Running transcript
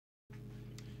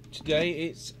Today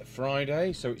it's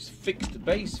Friday, so it's fixed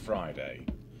base Friday,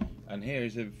 and here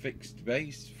is a fixed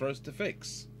base for us to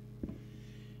fix.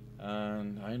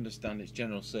 And I understand it's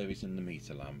general service in the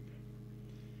meter lamp.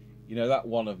 You know, that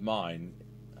one of mine,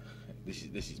 this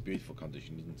is beautiful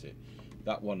condition, isn't it?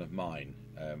 That one of mine,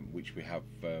 which we have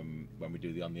when we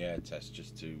do the on the air test,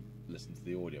 just to listen to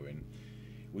the audio in,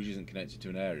 which isn't connected to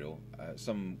an aerial.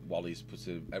 Some Wally's put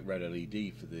a red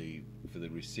LED for the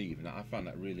receive, and I found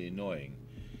that really annoying.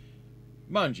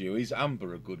 Mind you, is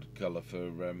amber a good colour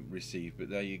for receive? But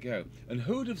there you go. And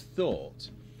who'd have thought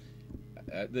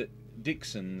that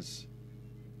Dixon's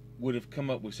would have come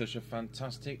up with such a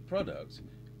fantastic product?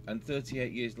 And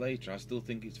 38 years later, I still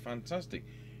think it's fantastic.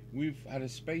 We've had a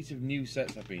spate of new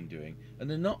sets I've been doing, and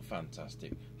they're not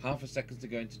fantastic. Half a second to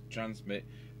go into transmit,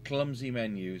 clumsy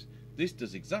menus. This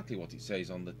does exactly what it says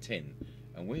on the tin,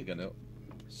 and we're going to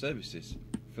service this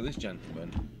for this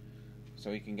gentleman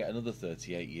so he can get another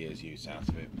 38 years use out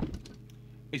of it.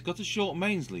 It's got a short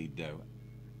mains lead though.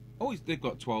 Oh, they've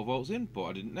got 12 volts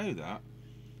input. I didn't know that.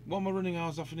 What am I running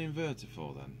ours off an inverter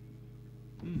for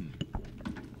then?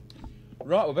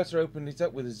 Right, we better open it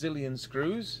up with a zillion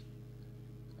screws,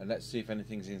 and let's see if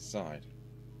anything's inside.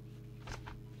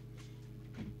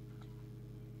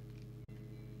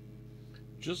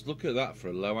 Just look at that for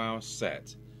a low hour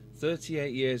set.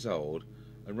 38 years old,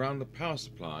 and around the power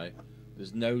supply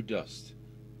there's no dust.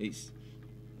 It's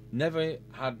never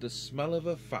had the smell of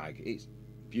a fag. It's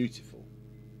beautiful.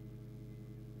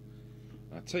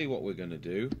 I'll tell you what we're going to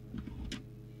do.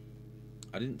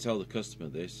 I didn't tell the customer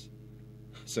this,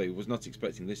 so he was not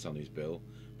expecting this on his bill,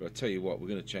 but I'll tell you what, we're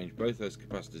going to change both those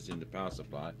capacitors in the power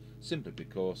supply simply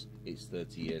because it's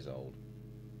 30 years old.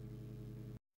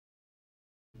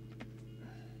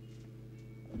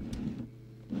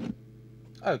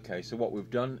 Okay, so what we've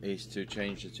done is to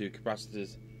change the two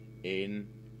capacitors in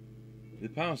the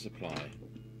power supply.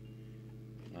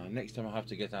 Next time I have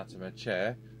to get out of my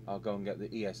chair, I'll go and get the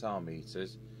ESR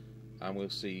meters and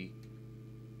we'll see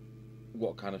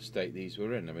what kind of state these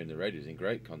were in. I mean, the radio's in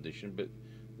great condition, but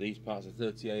these parts are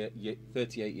 38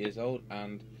 years old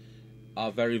and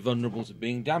are very vulnerable to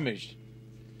being damaged.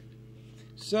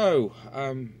 So,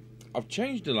 I've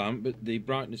changed the lamp, but the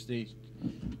brightness needs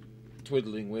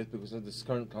twiddling with because of this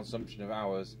current consumption of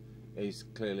hours is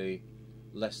clearly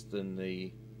less than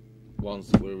the ones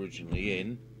that were originally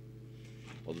in,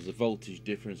 or there's a voltage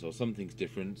difference or something's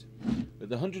different. But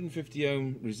the 150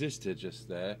 ohm resistor just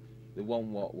there, the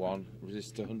 1 watt one,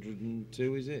 resistor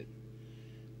 102, is it?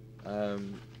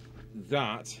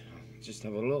 That, just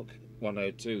have a look,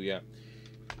 102, yeah,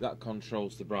 that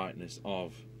controls the brightness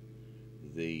of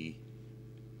the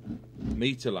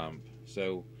meter lamp.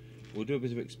 So we'll do a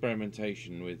bit of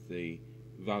experimentation with the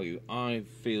value. I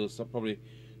feel so probably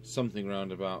something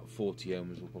around about 40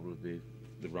 ohms will probably be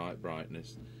the right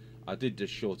brightness. I did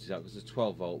just short it out because there's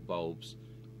 12 volt bulbs,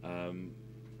 and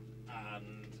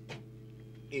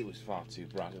it was far too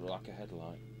bright. It looked like a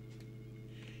headlight.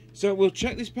 So we'll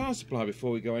check this power supply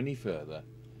before we go any further,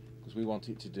 because we want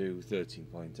it to do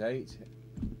 13.8,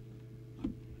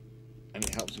 and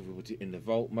it helps if we put it in the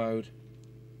volt mode.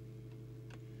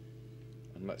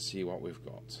 And let's see what we've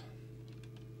got.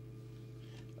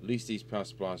 At least these power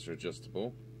supplies are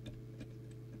adjustable.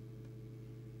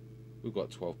 We've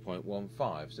got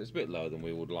 12.15, so it's a bit lower than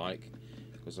we would like,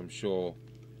 because I'm sure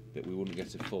that we wouldn't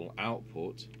get a full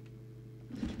output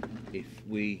if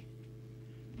we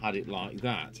had it like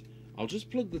that. I'll just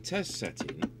plug the test set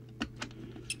in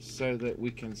so that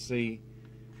we can see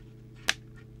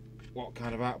what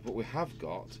kind of output we have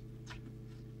got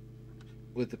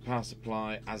with the power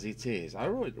supply as it is. I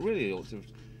really ought to have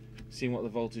seen what the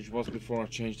voltage was before I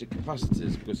changed the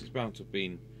capacitors, because it's bound to have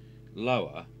been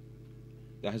lower.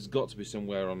 There has got to be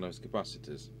somewhere on those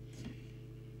capacitors.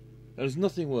 There's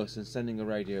nothing worse than sending a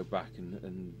radio back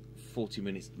and 40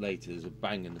 minutes later there's a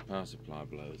bang and the power supply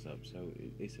blows up. So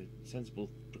it's a sensible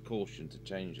precaution to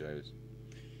change those.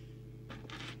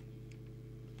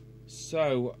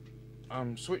 So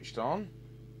I'm switched on.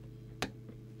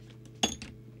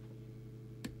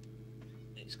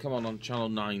 It's come on channel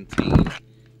 19.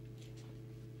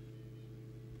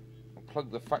 I'll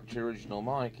plug the factory original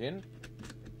mic in.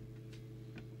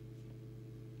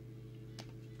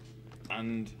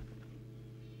 And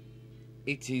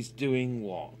it is doing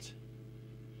what?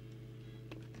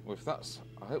 Well, if that's,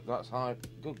 I hope that's high.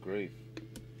 Good grief.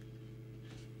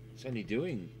 It's only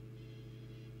doing.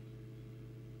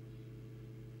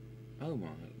 Oh my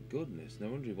goodness, no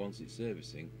wonder he wants it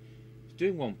servicing. It's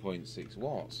doing 1.6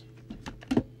 watts.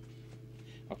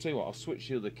 I'll tell you what, I'll switch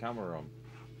the other camera on.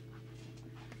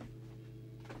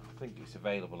 I think it's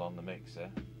available on the mixer.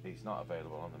 It's not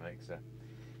available on the mixer.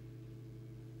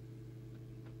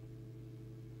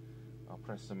 I'll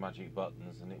press some magic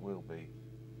buttons and it will be.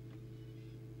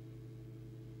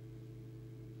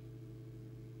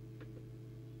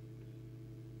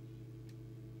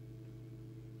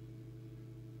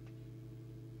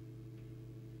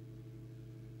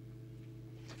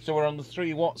 So we're on the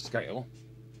 3 watt scale,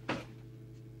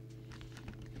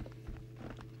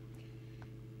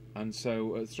 and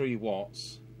so at 3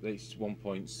 watts it's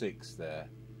 1.6 there,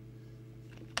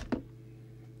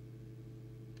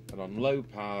 and on low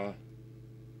power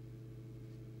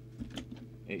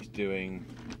it's doing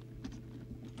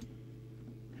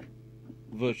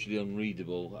virtually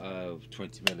unreadable of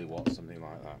 20 milliwatts, something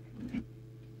like that.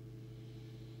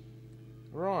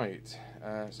 Right,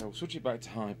 so we'll switch it back to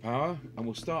high power and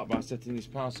we'll start by setting this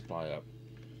power supply up.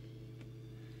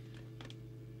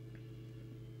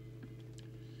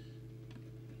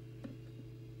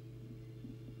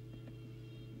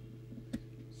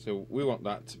 So we want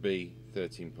that to be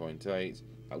 13.8.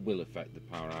 That will affect the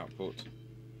power output.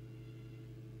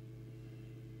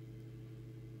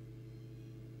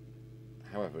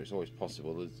 However, it's always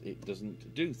possible that it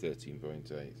doesn't do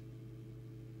 13.8.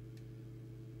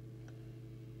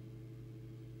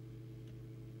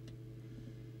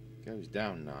 Goes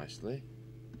down nicely.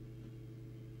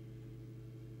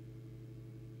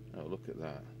 Oh, look at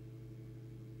that.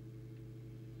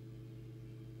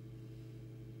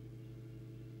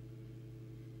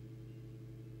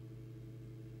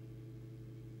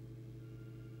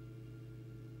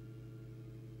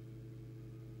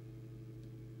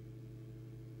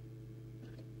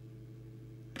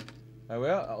 There we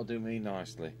are, that'll do me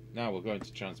nicely. Now we're going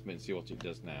to transmit and see what it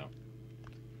does now.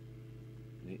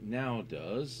 It now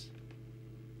does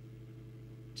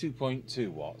 2.2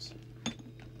 watts.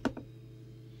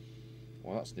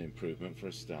 Well, that's an improvement for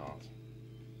a start.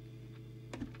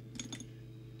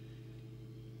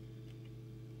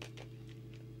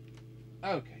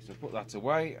 Okay, so put that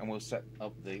away and we'll set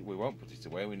up the... We won't put it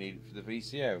away, we need it for the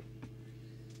VCO.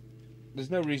 There's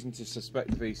no reason to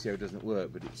suspect the VCO doesn't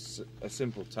work, but it's a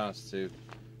simple task to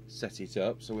set it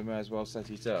up, so we may as well set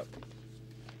it up.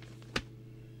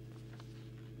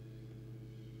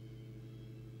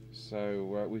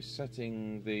 So we're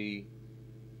setting the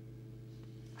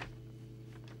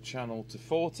channel to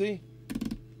 40.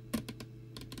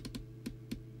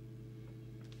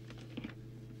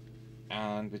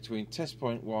 And between test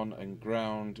point 1 and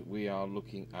ground we are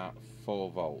looking at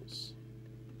 4 volts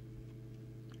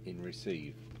in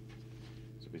receive.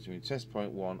 So between test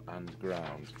point 1 and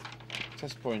ground.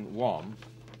 Test point 1,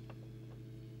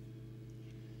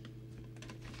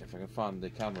 if I can find the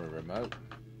camera remote.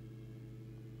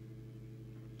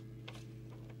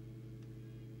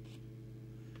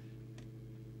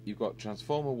 You've got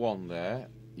transformer 1 there,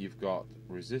 you've got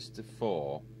resistor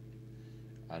 4,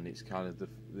 and it's kind of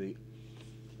the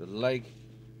leg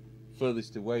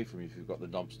furthest away from you if you've got the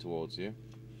knobs towards you,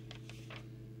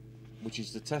 which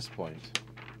is the test point.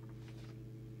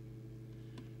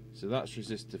 So that's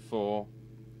resistor 4.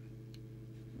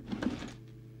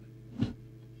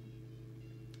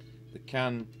 The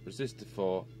can resistor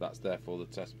 4, that's therefore the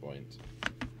test point.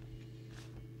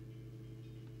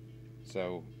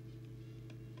 So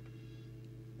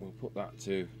we'll put that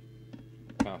to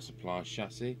power supply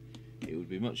chassis. It would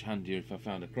be much handier if I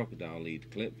found a crocodile lead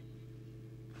clip.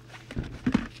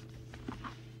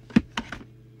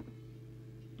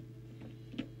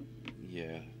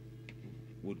 Yeah,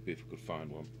 would be if I could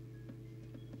find one.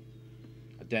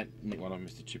 I don't need one on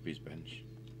Mr. Chippy's bench.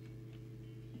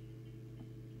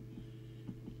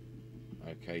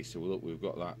 Okay, so look, we've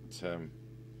got that.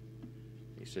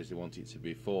 It says they want it to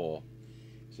be 4,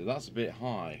 so that's a bit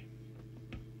high.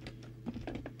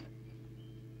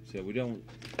 So we don't,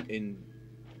 in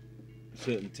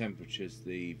certain temperatures,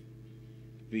 the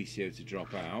VCO to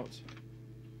drop out.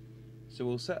 So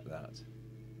we'll set that.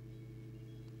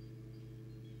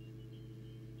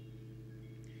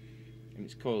 And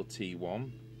it's coil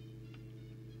T1,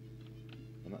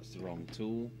 and that's the wrong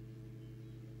tool.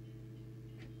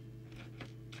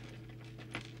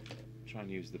 Try and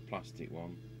use the plastic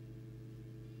one.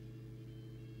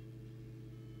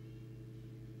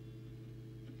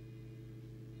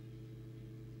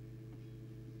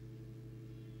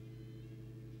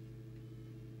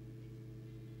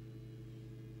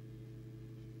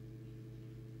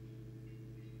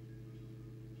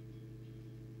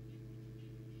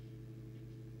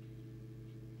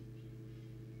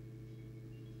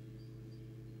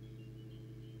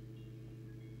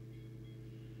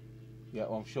 Yeah,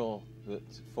 well, I'm sure that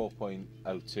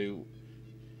 4.02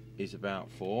 is about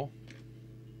 4.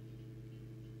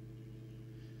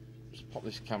 Just pop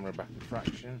this camera back a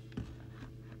fraction.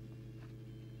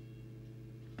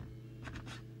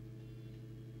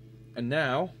 And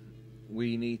now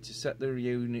we need to set the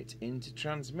unit into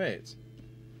transmit,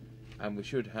 and we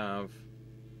should have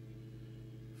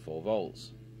 4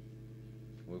 volts.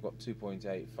 We've got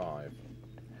 2.85.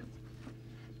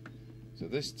 So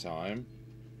this time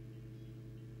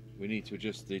we need to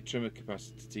adjust the trimmer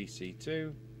capacitor to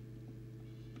TC2.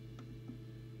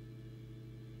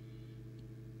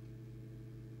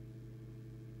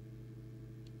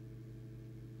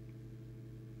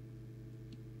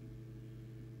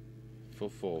 For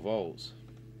 4 volts.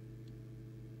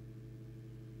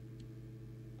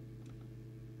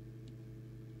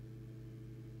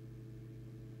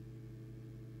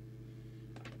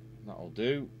 That'll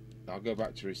do. I'll go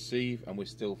back to receive and we're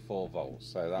still 4 volts,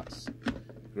 so that's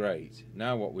great.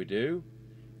 Now what we do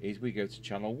is we go to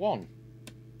channel 1,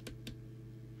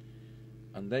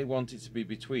 and they want it to be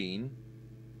between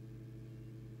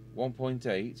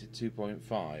 1.8 to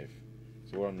 2.5.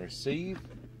 So we're on receive,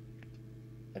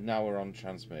 and now we're on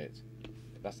transmit.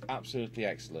 That's absolutely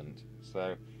excellent.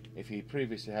 So if he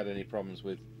previously had any problems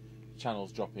with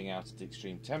channels dropping out at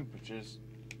extreme temperatures,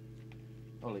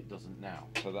 well, it doesn't now.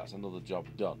 So that's another job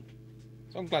done.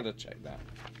 So I'm glad I checked that.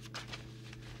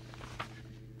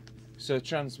 So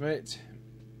transmit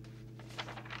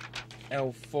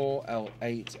L4,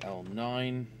 L8,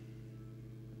 L9.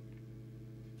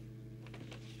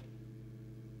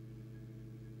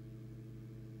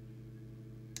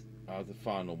 Are the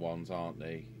final ones, aren't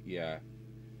they? Yeah.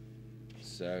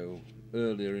 So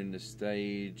earlier in the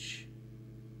stage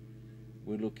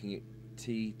we're looking at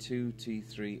T2,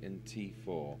 T3 and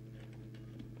T4.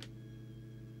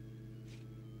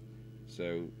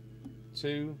 So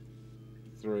 2,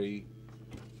 3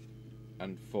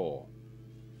 and 4.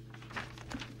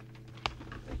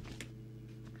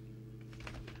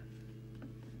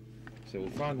 So we'll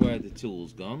find where the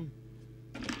tool's gone.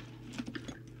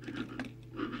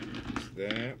 It's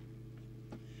there.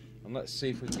 And let's see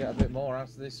if we can get a bit more out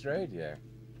of this radio.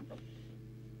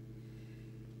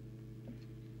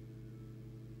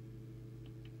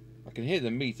 I can hear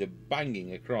the meter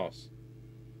banging across.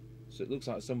 So it looks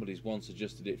like somebody's once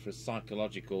adjusted it for a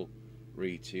psychological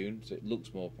retune, so it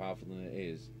looks more powerful than it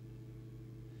is.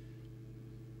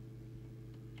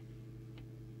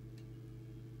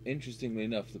 Interestingly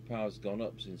enough, the power's gone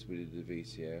up since we did the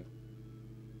VCO.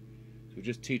 So we're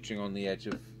just teetering on the edge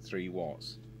of 3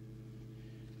 watts.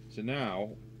 So now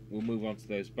we'll move on to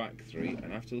those back 3,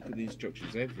 and I have to look at the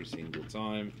instructions every single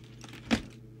time.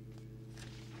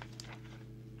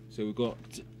 So we've got,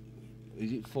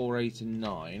 is it 4, 8 and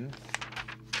 9?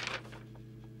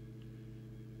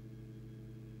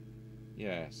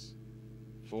 Yes,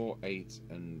 4, 8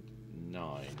 and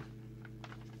 9.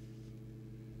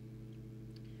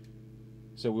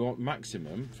 So we want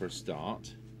maximum for a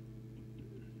start.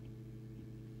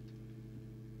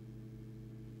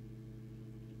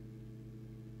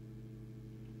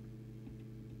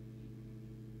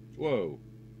 Whoa.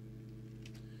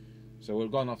 So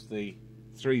we've gone off the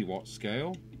 3 watt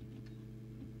scale.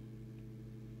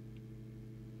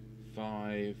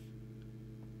 5,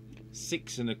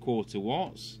 6 1/4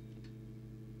 watts.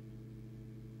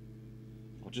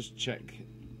 I'll just check.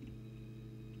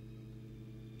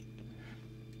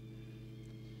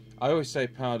 I always say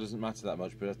power doesn't matter that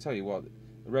much, but I tell you what,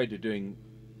 the radio doing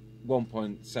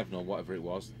 1.7 or whatever it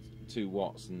was, 2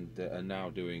 watts, and are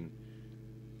now doing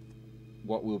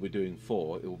what we'll be doing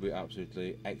 4, it will be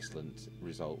absolutely excellent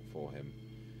result for him.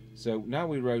 So now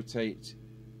we rotate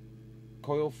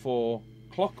coil 4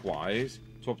 clockwise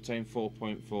to obtain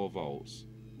 4.4 volts.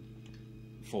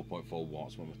 4.4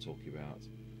 watts when we're talking about.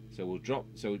 So we'll drop,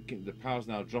 so the power's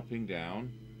now dropping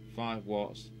down, 5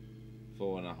 watts,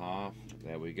 4.5,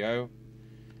 there we go.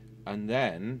 And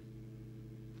then,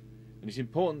 and it's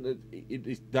important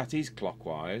that that is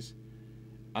clockwise,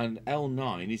 and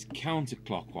L9 is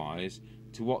counterclockwise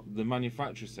to what the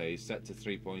manufacturer says set to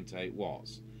 3.8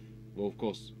 watts. Well, of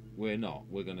course, we're not.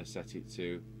 We're going to set it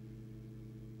to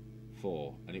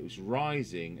 4. And it was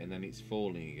rising and then it's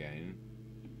falling again.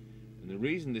 And the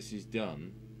reason this is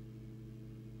done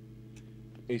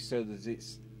is so that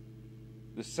it's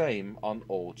the same on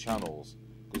all channels.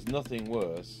 There's nothing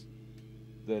worse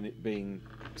than it being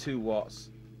 2 watts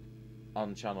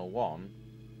on channel 1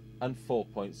 and 4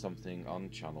 point something on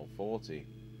channel 40.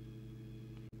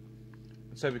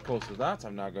 And so because of that,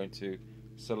 I'm now going to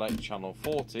select channel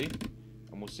 40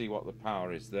 and we'll see what the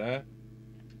power is there.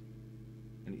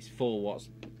 And it's 4 watts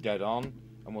dead on,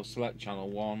 and we'll select channel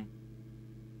 1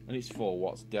 and it's 4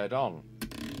 watts dead on.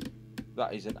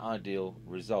 That is an ideal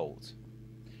result.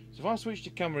 So if I switch to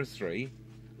camera 3,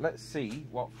 let's see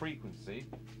what frequency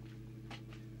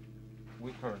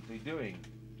we're currently doing.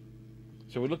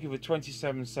 So we're looking for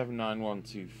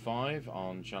 2779125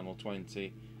 on channel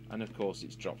 20, and of course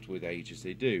it's dropped with age as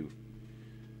they do.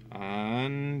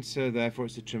 And so therefore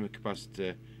it's the trimmer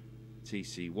capacitor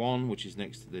TC1, which is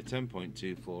next to the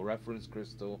 10.24 reference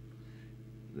crystal,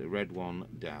 the red one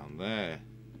down there.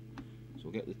 So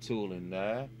we'll get the tool in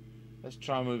there. Let's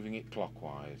try moving it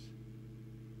clockwise.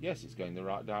 Yes, it's going the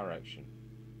right direction.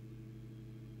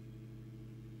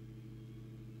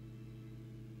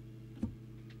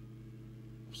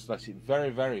 Select it very,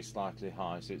 very slightly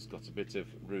high so it's got a bit of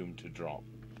room to drop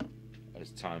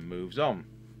as time moves on.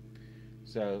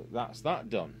 So that's that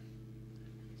done.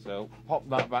 So pop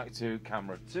that back to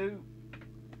camera 2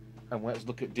 and let's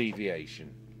look at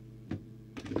deviation.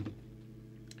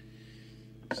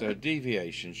 So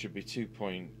deviation should be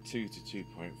 2.2 to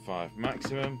 2.5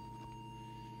 maximum.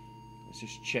 Let's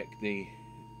just check the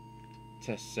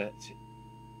test set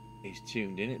is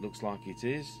tuned in. It looks like it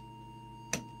is.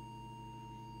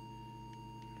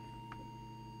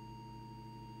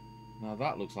 Now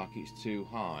that looks like it's too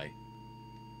high,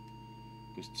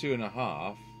 because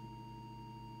 2.5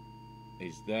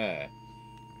 is there.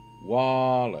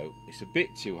 Wallow, it's a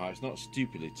bit too high, it's not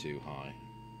stupidly too high.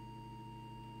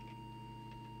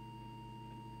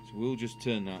 So we'll just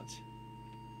turn that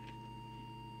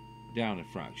down a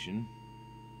fraction.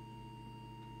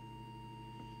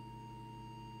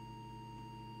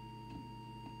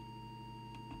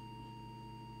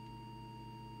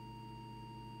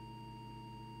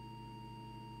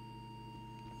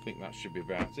 I think that should be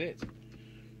about it.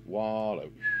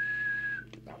 Wallow.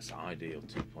 That's ideal,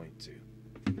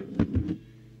 2.2.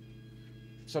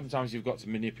 Sometimes you've got to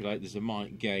manipulate. There's a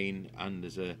mic gain and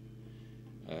there's a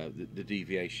the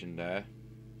deviation there,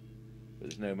 but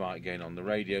there's no mic gain on the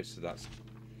radio, so that's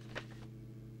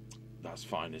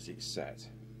fine as it's set.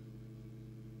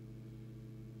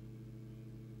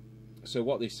 So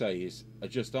what they say is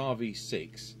adjust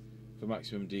RV6 for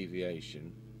maximum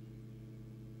deviation,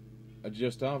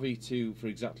 adjust RV2 for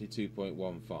exactly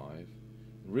 2.15,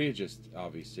 readjust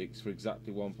RV6 for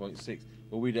exactly 1.6.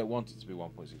 But we don't want it to be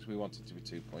 1.6, we want it to be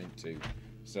 2.2.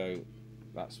 So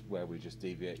that's where we just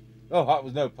deviate. Oh, that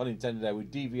was no pun intended there. We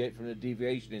deviate from the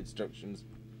deviation instructions.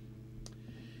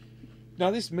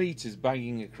 Now this meter's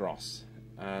banging across,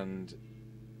 and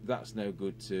that's no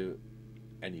good to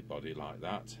anybody like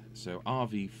that. So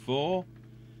RV4,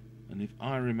 and if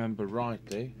I remember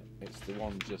rightly, it's the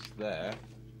one just there.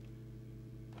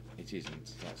 It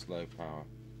isn't, that's low power.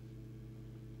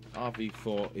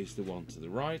 RV4 is the one to the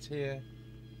right here.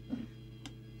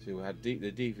 So we had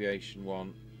the deviation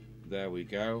one. There we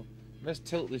go. Let's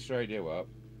tilt this radio up.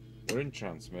 We're in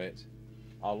transmit.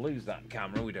 I'll lose that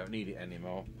camera, we don't need it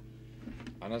anymore.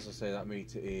 And as I say, that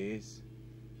meter is,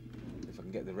 if I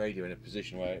can get the radio in a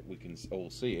position where we can all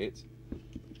see it,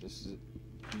 just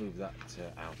move that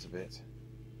out a bit.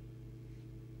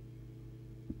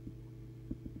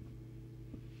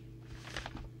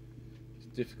 It's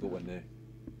difficult when they're,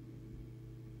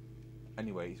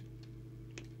 anyway,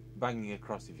 banging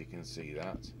across if you can see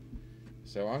that.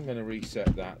 So I'm going to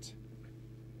reset that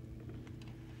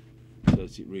so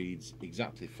that it reads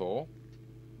exactly 4.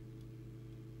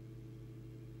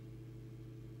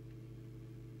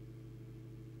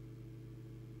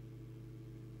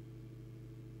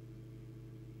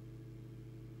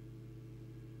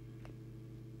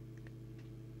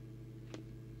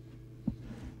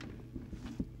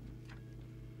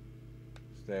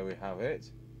 So there we have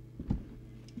it.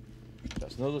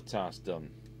 That's another task done.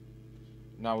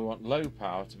 Now we want low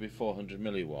power to be 400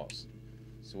 milliwatts.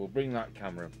 So we'll bring that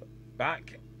camera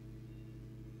back.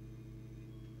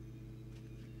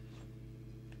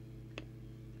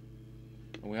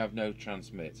 And we have no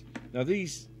transmit. Now the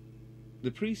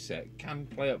preset can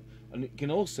play up, and it can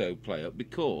also play up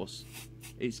because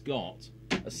it's got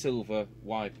a silver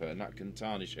wiper, and that can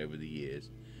tarnish over the years.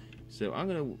 So I'm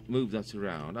going to move that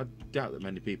around. I doubt that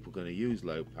many people are going to use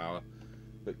low power,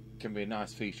 but it can be a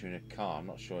nice feature in a car. I'm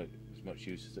not sure it's much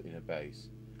use as in a bass.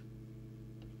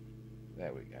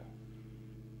 There we go.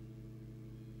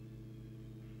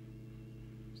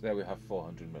 So there we have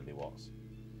 400 milliwatts,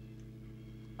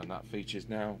 and that feature is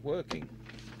now working.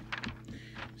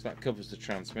 So that covers the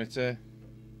transmitter.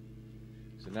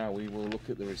 So now we will look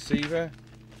at the receiver.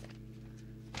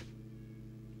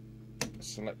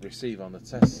 Select receive on the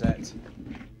test set.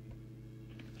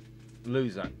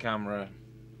 Lose that camera.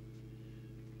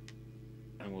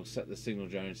 And we'll set the signal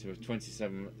generator of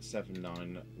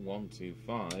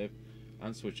 2779125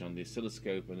 and switch on the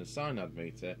oscilloscope and the synad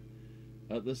meter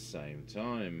at the same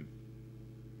time.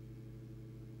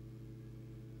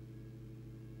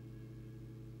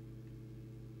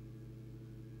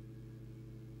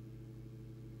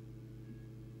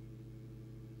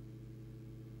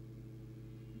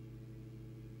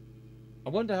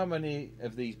 wonder how many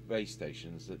of these base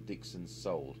stations that Dixon's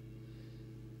sold,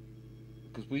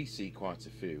 because we see quite a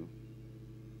few,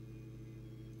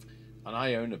 and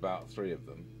I own about 3 of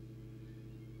them,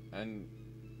 and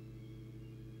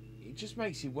it just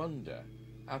makes you wonder,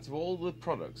 out of all the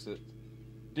products that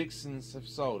Dixon's have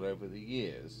sold over the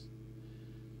years,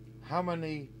 how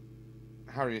many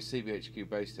Harrier CBHQ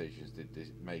base stations did they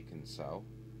make and sell,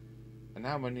 and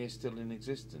how many are still in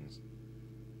existence?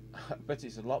 I bet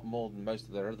it's a lot more than most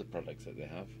of their other products that they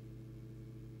have.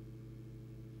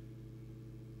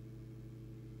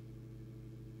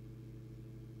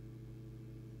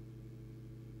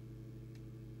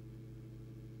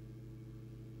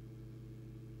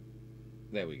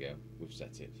 There we go, we've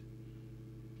set it.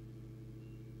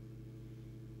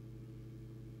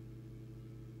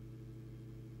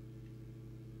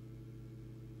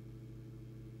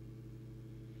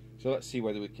 So let's see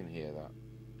whether we can hear that.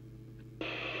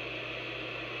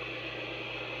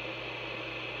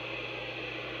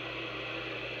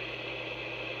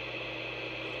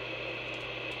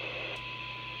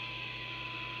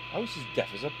 Oh, it's as deaf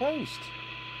as a post.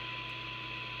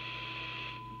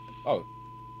 Oh,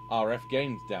 RF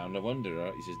gain's down, no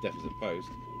wonder it's as deaf as a post.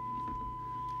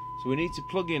 So we need to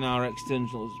plug in our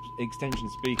extension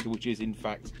speaker, which is in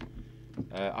fact,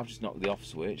 I've just knocked the off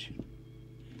switch,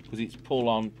 because it's pull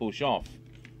on, push off,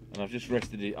 and I've just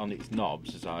rested it on its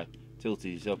knobs as I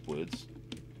tilted it upwards,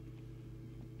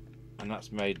 and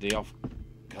that's made the off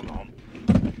come on.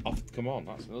 Off come on,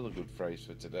 that's another good phrase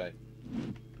for today.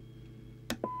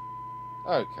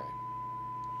 Okay,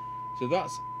 so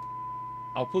that's,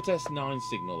 I'll put S9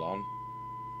 signal on,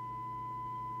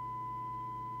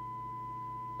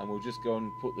 and we'll just go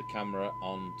and put the camera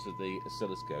onto the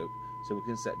oscilloscope so we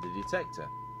can set the detector.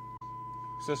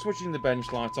 So switching the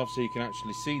bench light off so you can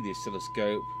actually see the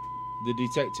oscilloscope, the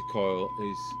detector coil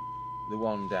is the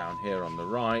one down here on the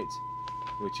right,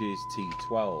 which is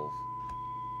T12.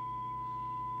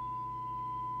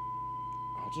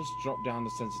 I'll just drop down the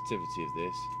sensitivity of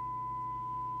this.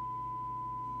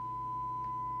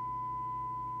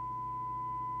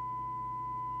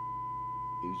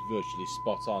 It was virtually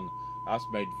spot on. That's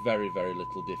made very, very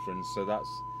little difference, so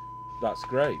that's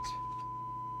great.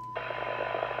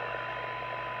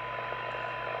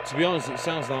 To be honest, it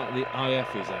sounds like the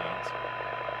IF is out.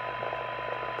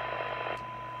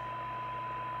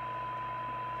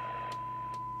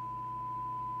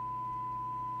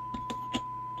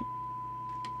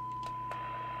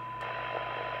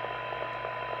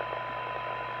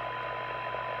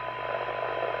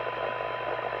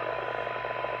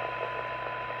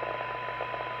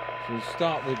 So we'll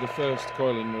start with the first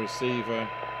coil in the receiver,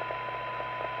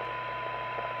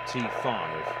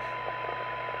 T5.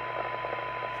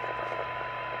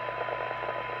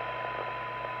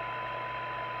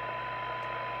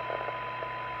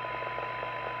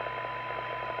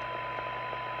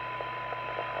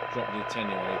 Drop the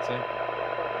attenuator.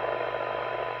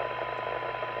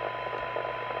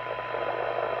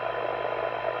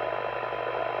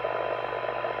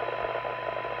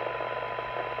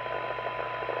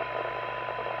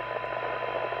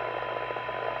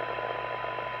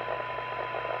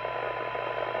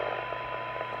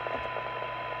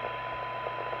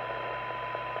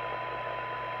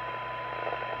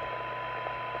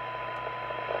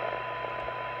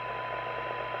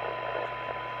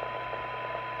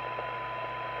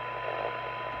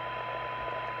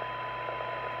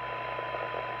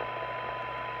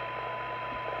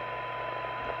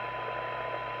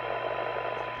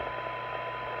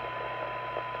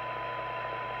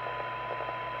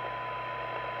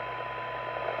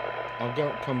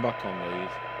 I'll come back on these.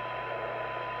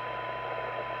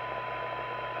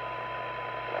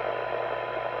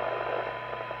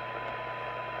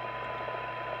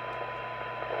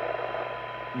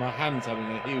 My hand's having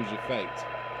a huge effect.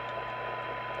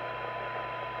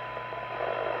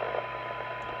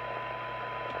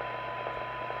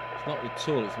 It's not the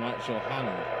tool, it's my actual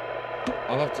hand.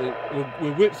 I'll have to,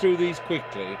 we'll whip through these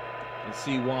quickly and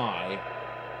see why.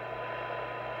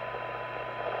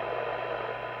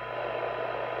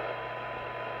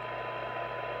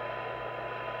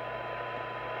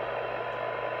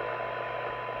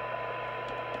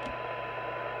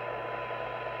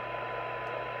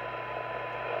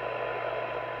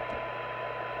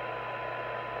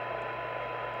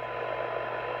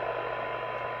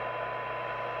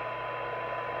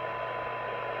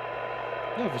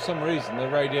 No, for some reason the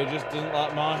radio just doesn't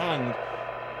like my hand.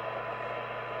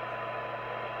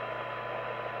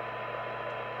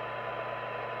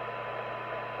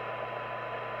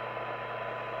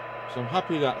 So I'm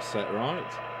happy that's set right.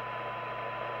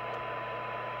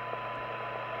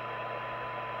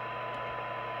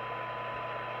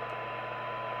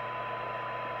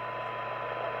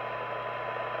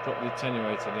 Drop the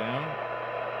attenuator down.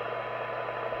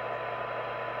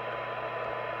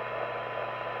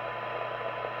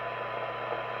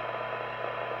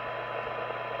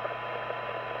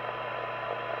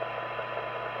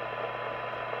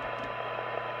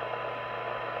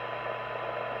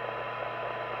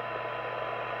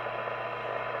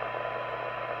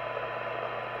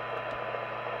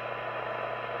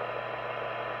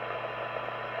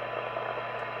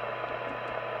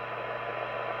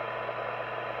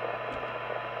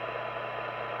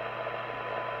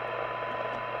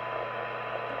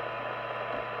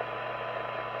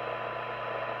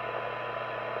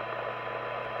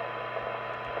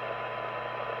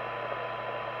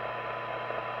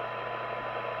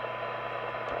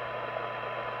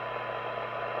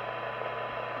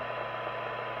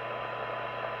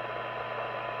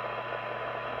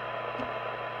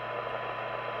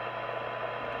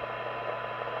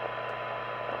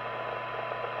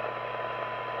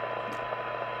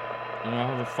 And I'll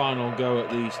have a final go at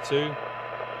these two.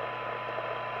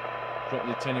 Drop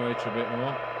the attenuator a bit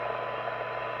more.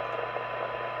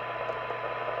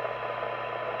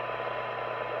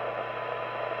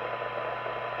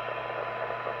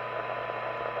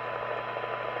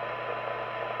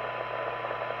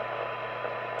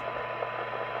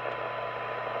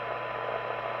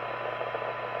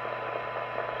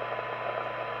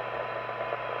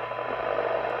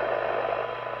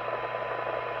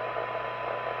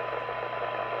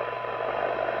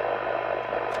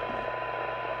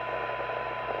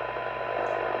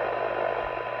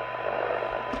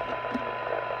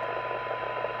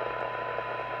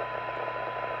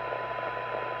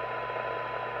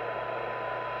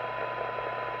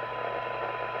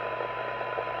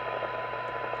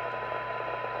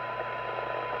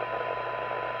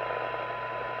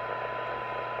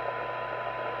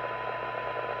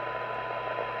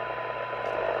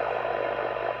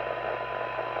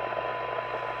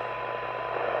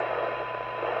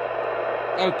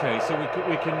 Okay, so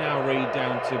we can now read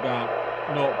down to about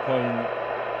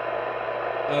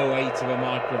 0.08 of a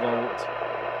microvolt,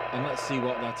 and let's see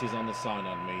what that is on the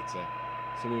synod meter.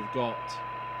 So we've got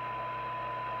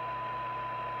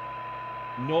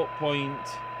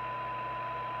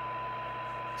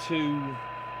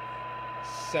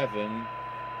 0.27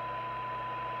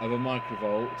 of a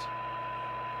microvolt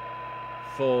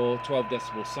for 12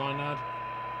 decibel synod.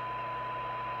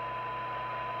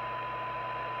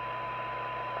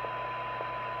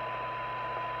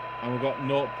 And we've got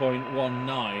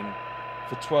 0.19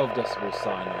 for 12 decibel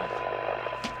synod.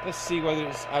 Let's see whether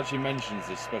it actually mentions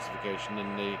this specification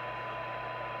in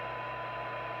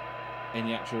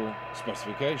the actual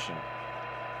specification.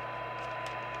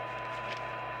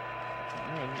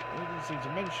 No, it doesn't seem to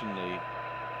mention the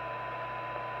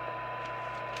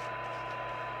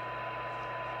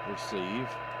receive.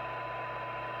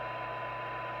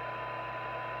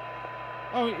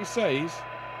 Oh, it says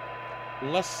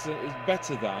less than, is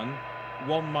better than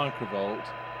 1 microvolt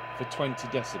for 20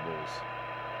 decibels.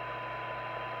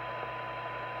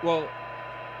 Well,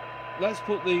 let's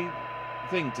put the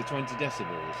thing to 20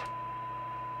 decibels.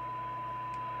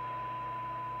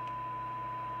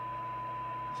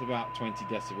 It's about 20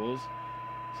 decibels.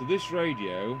 So this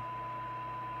radio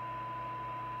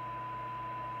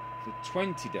for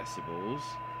 20 decibels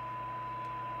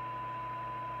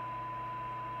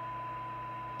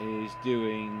is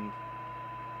doing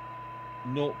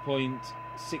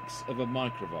 0.6 of a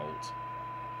microvolt,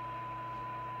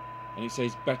 and it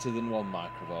says better than 1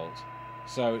 microvolt,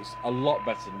 so it's a lot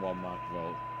better than 1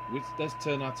 microvolt. Let's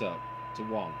turn that up to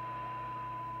 1.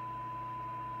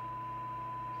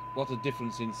 What a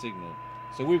difference in signal.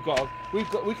 So we can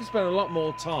spend a lot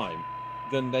more time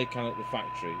than they can at the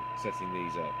factory setting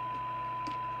these up.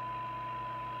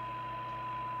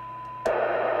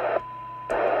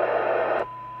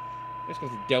 It's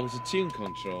got a delta tune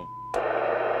control.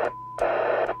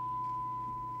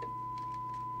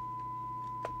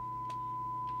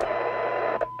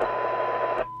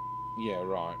 Yeah,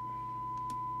 right.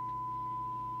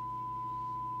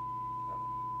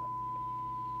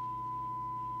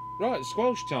 Right,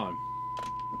 squelch time.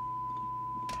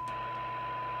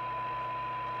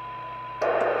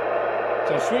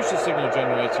 So I've switched the signal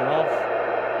generator off,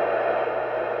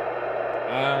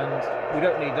 and we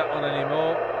don't need that on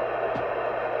anymore.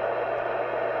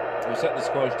 We'll set the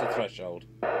squelch to threshold.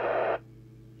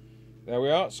 There we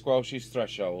are, squelch is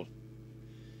threshold.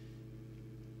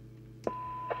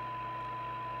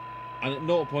 And at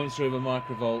 0.3 of a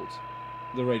microvolt,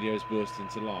 the radio's burst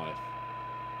into life.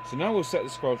 So now we'll set the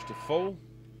squelch to full.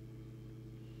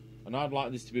 And I'd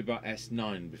like this to be about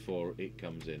S9 before it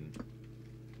comes in.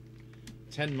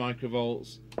 10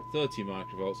 microvolts, 30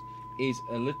 microvolts is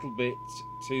a little bit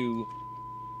too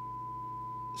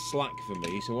slack for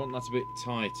me, so I want that a bit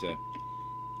tighter.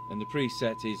 And the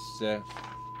preset is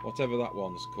whatever that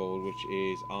one's called, which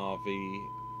is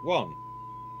RV1.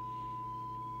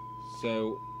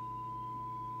 So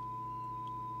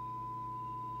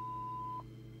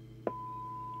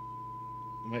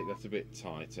make that a bit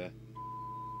tighter.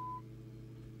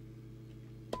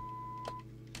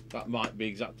 That might be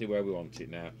exactly where we want it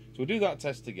now. So we'll do that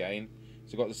test again.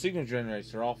 So I've got the signal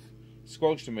generator off,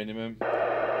 squelch to minimum,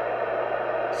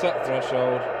 set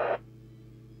threshold,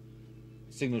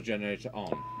 signal generator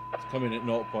on. It's coming at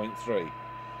 0.3.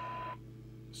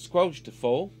 Squelch to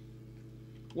full,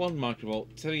 1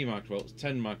 microvolt, 3 microvolts,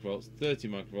 10 microvolts, 30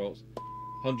 microvolts,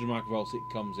 100 microvolts it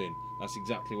comes in. That's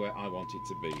exactly where I want it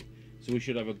to be. So we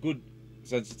should have a good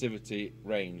sensitivity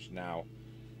range now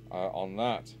on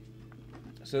that.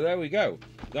 So there we go.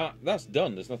 That's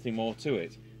done. There's nothing more to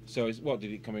it. So what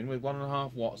did it come in with?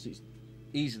 1.5 watts. It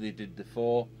easily did the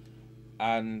 4.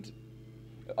 And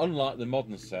unlike the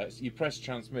modern sets, you press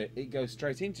transmit, it goes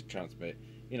straight into transmit.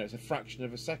 You know, it's a fraction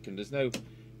of a second. There's no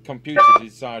computer to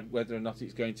decide whether or not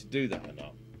it's going to do that or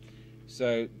not.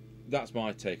 So that's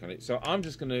my take on it. So I'm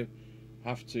just going to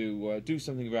have to do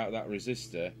something about that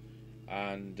resistor,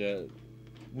 and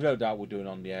no doubt we'll do an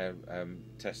on the air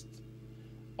test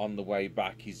on the way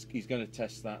back. He's going to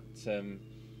test that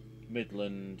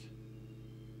Midland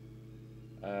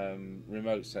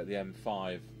remote set, the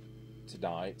M5,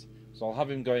 tonight. So I'll have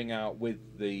him going out with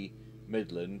the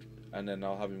Midland, and then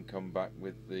I'll have him come back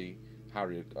with the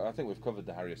Harrier. I think we've covered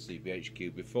the Harrier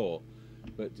CBHQ before,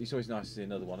 but it's always nice to see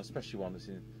another one, especially one that's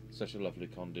in such a lovely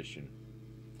condition.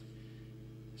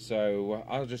 So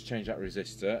I'll just change that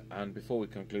resistor, and before we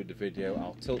conclude the video,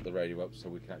 I'll tilt the radio up so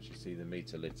we can actually see the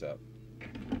meter lit up.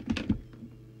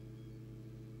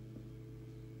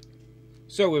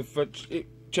 So we've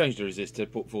changed the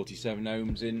resistor, put 47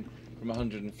 ohms in from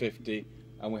 150,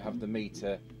 and we have the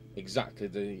meter exactly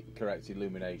the correct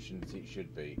illumination that it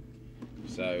should be.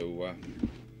 So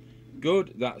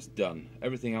good, that's done.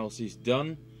 Everything else is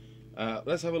done.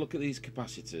 Let's have a look at these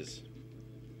capacitors.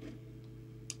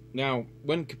 Now,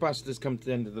 when capacitors come to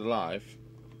the end of their life,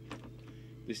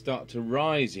 they start to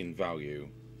rise in value,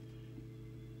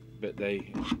 but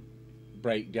they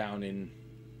break down in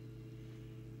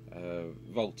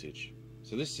voltage.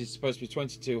 So this is supposed to be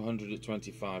 2200 at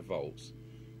 25 volts.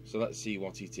 So let's see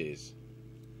what it is.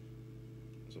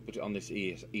 So I'll put it on this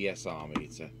ESR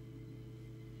meter.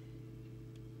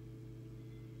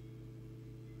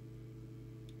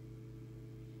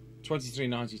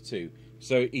 $23.92.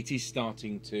 So it is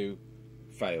starting to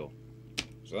fail.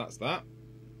 So that's that.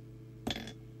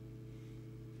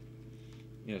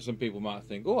 You know, some people might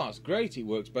think, oh, that's great, it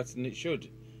works better than it should.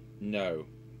 No.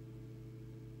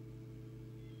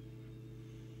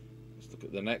 Let's look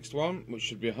at the next one, which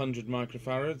should be 100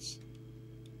 microfarads.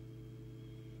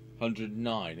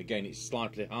 109. Again, it's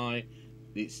slightly high.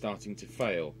 It's starting to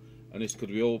fail. And this could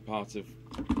be all part of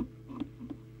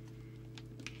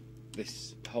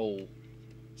this whole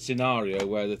scenario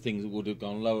where the things would have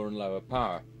gone lower and lower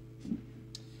power.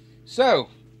 So,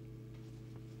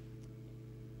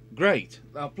 great.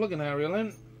 I'll plug an aerial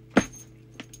in.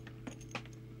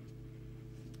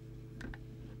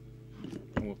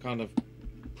 And we'll kind of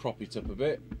prop it up a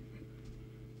bit.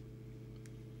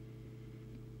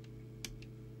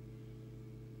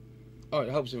 Oh, it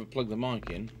helps if I plug the mic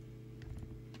in.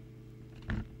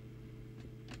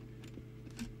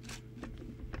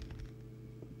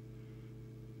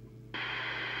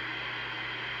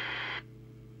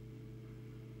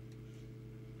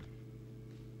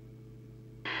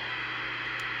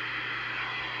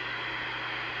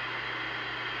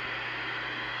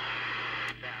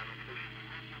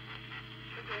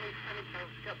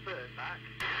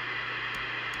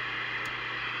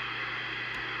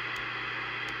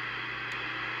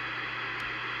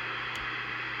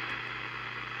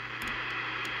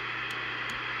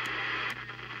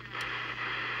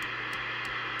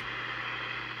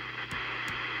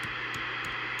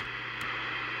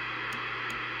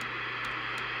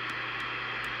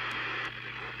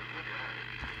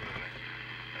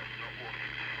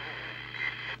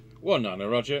 One nano,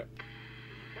 Roger.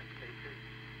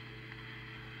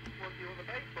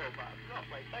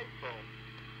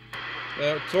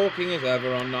 They're talking as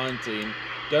ever on 19.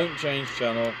 Don't change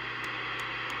channel.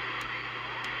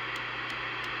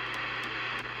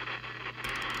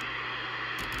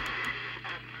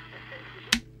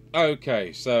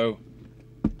 Okay, so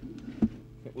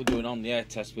we'll do an on-the-air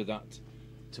test with that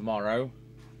tomorrow.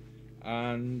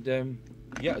 And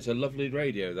yeah, it's a lovely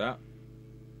radio, that.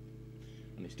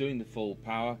 and it's doing the full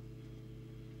power.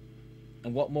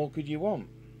 And what more could you want?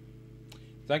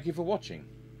 Thank you for watching.